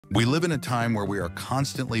We live in a time where we are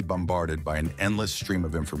constantly bombarded by an endless stream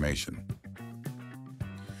of information.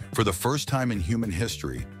 For the first time in human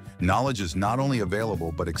history, knowledge is not only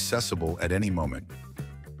available but accessible at any moment.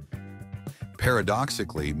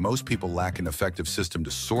 Paradoxically, most people lack an effective system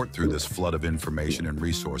to sort through this flood of information and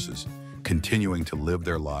resources, continuing to live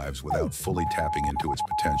their lives without fully tapping into its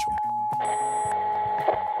potential.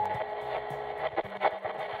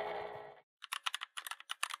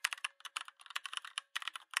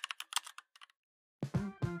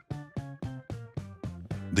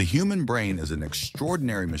 The human brain is an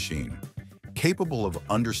extraordinary machine, capable of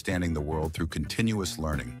understanding the world through continuous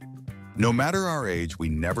learning. No matter our age, we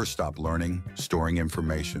never stop learning, storing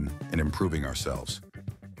information, and improving ourselves.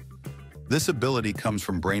 This ability comes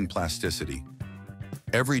from brain plasticity.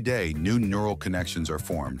 Every day, new neural connections are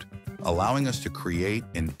formed, allowing us to create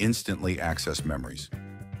and instantly access memories.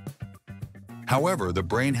 However, the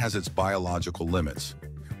brain has its biological limits.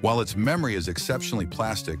 While its memory is exceptionally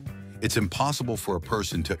plastic, it's impossible for a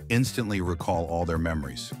person to instantly recall all their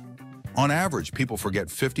memories. On average, people forget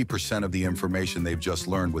 50% of the information they've just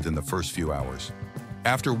learned within the first few hours.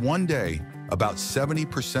 After one day, about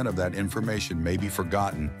 70% of that information may be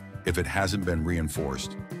forgotten if it hasn't been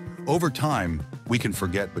reinforced. Over time, we can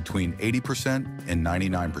forget between 80% and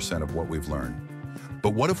 99% of what we've learned.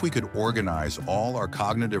 But what if we could organize all our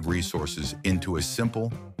cognitive resources into a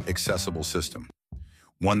simple, accessible system?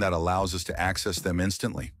 One that allows us to access them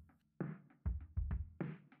instantly.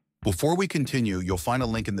 Before we continue, you'll find a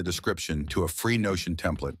link in the description to a free Notion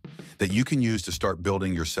template that you can use to start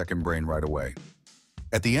building your second brain right away.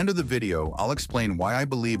 At the end of the video, I'll explain why I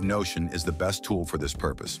believe Notion is the best tool for this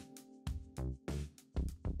purpose.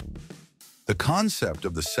 The concept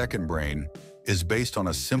of the second brain is based on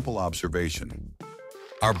a simple observation.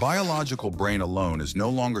 Our biological brain alone is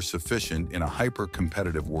no longer sufficient in a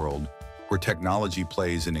hyper-competitive world where technology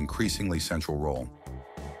plays an increasingly central role.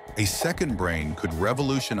 A second brain could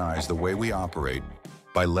revolutionize the way we operate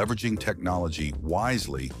by leveraging technology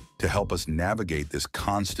wisely to help us navigate this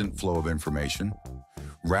constant flow of information,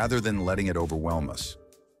 rather than letting it overwhelm us.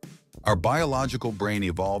 Our biological brain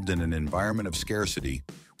evolved in an environment of scarcity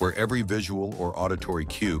where every visual or auditory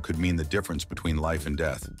cue could mean the difference between life and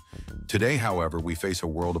death. Today, however, we face a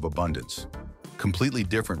world of abundance, completely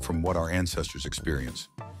different from what our ancestors experienced.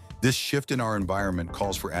 This shift in our environment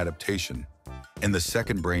calls for adaptation, and the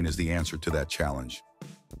second brain is the answer to that challenge.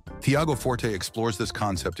 Tiago Forte explores this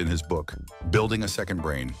concept in his book, Building a Second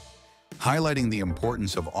Brain, highlighting the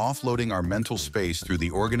importance of offloading our mental space through the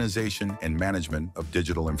organization and management of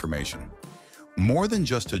digital information. More than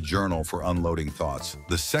just a journal for unloading thoughts,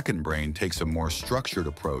 the second brain takes a more structured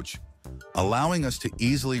approach, allowing us to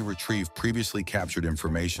easily retrieve previously captured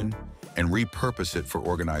information and repurpose it for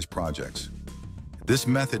organized projects. This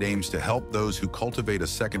method aims to help those who cultivate a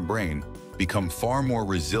second brain become far more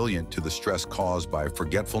resilient to the stress caused by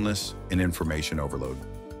forgetfulness and information overload.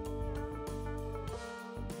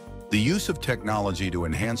 The use of technology to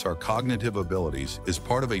enhance our cognitive abilities is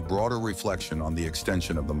part of a broader reflection on the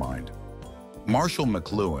extension of the mind. Marshall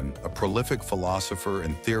McLuhan, a prolific philosopher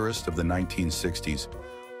and theorist of the 1960s,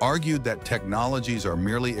 argued that technologies are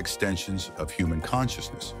merely extensions of human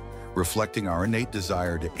consciousness, reflecting our innate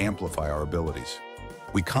desire to amplify our abilities.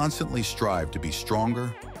 We constantly strive to be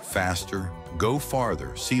stronger, faster, go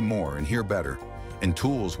farther, see more, and hear better, and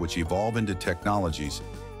tools which evolve into technologies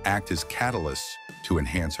act as catalysts to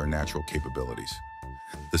enhance our natural capabilities.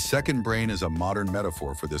 The second brain is a modern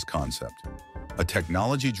metaphor for this concept, a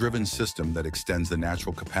technology-driven system that extends the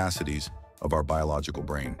natural capacities of our biological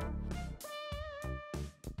brain.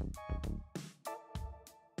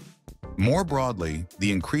 More broadly,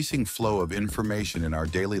 the increasing flow of information in our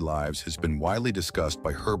daily lives has been widely discussed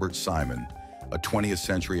by Herbert Simon, a 20th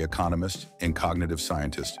century economist and cognitive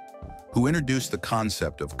scientist, who introduced the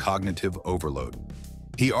concept of cognitive overload.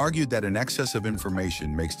 He argued that an excess of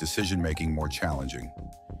information makes decision-making more challenging.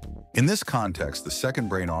 In this context, the second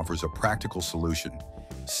brain offers a practical solution,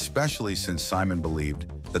 especially since Simon believed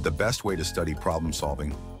that the best way to study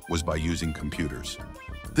problem-solving was by using computers.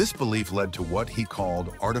 This belief led to what he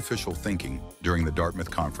called artificial thinking during the Dartmouth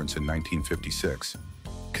Conference in 1956,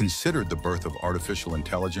 considered the birth of artificial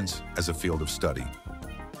intelligence as a field of study.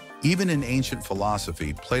 Even in ancient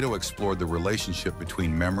philosophy, Plato explored the relationship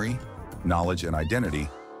between memory, knowledge, and identity,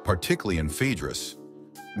 particularly in Phaedrus,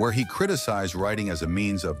 where he criticized writing as a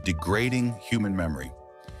means of degrading human memory.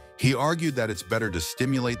 He argued that it's better to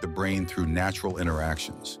stimulate the brain through natural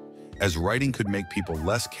interactions, as writing could make people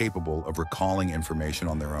less capable of recalling information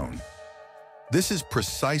on their own. This is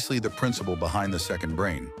precisely the principle behind the second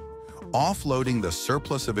brain, offloading the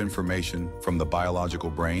surplus of information from the biological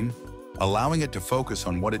brain allowing it to focus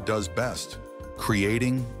on what it does best: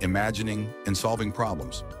 creating, imagining, and solving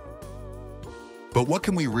problems. But what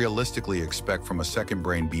can we realistically expect from a second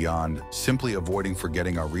brain beyond simply avoiding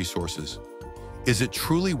forgetting our resources? Is it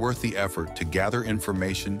truly worth the effort to gather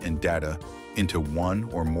information and data into one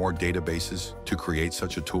or more databases to create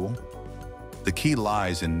such a tool? The key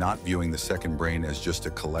lies in not viewing the second brain as just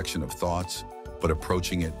a collection of thoughts, but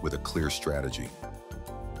approaching it with a clear strategy.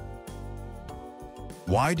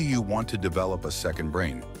 Why do you want to develop a second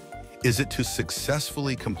brain? Is it to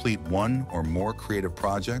successfully complete one or more creative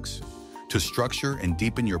projects? To structure and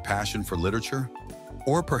deepen your passion for literature?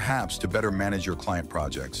 Or perhaps to better manage your client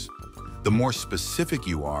projects? The more specific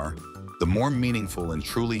you are, the more meaningful and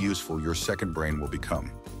truly useful your second brain will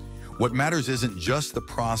become. What matters isn't just the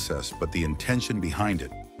process, but the intention behind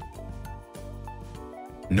it.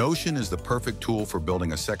 Notion is the perfect tool for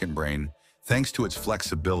building a second brain, thanks to its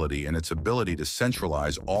flexibility and its ability to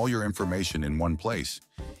centralize all your information in one place.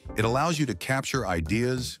 It allows you to capture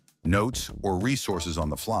ideas, notes, or resources on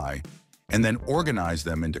the fly, and then organize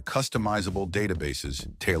them into customizable databases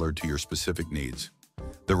tailored to your specific needs.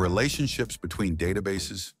 The relationships between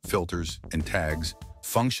databases, filters, and tags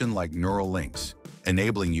function like neural links,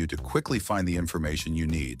 enabling you to quickly find the information you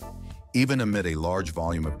need, even amid a large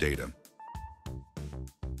volume of data.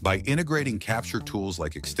 By integrating capture tools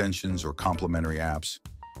like extensions or complementary apps,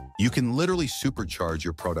 you can literally supercharge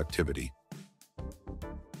your productivity.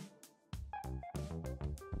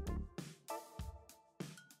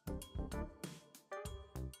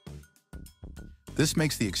 This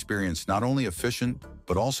makes the experience not only efficient,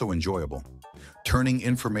 but also enjoyable, turning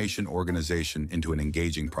information organization into an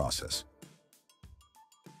engaging process.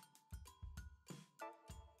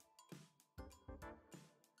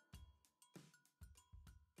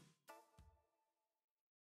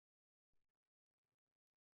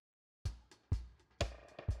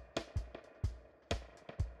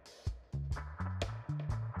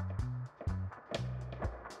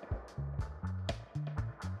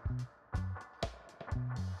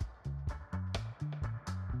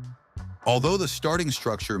 Although the starting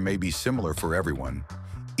structure may be similar for everyone,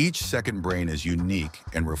 each second brain is unique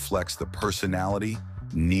and reflects the personality,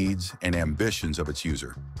 needs, and ambitions of its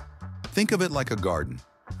user. Think of it like a garden,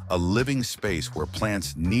 a living space where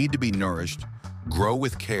plants need to be nourished, grow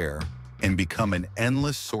with care, and become an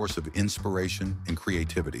endless source of inspiration and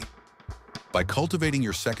creativity. By cultivating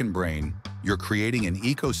your second brain, you're creating an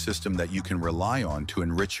ecosystem that you can rely on to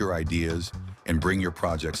enrich your ideas and bring your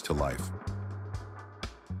projects to life.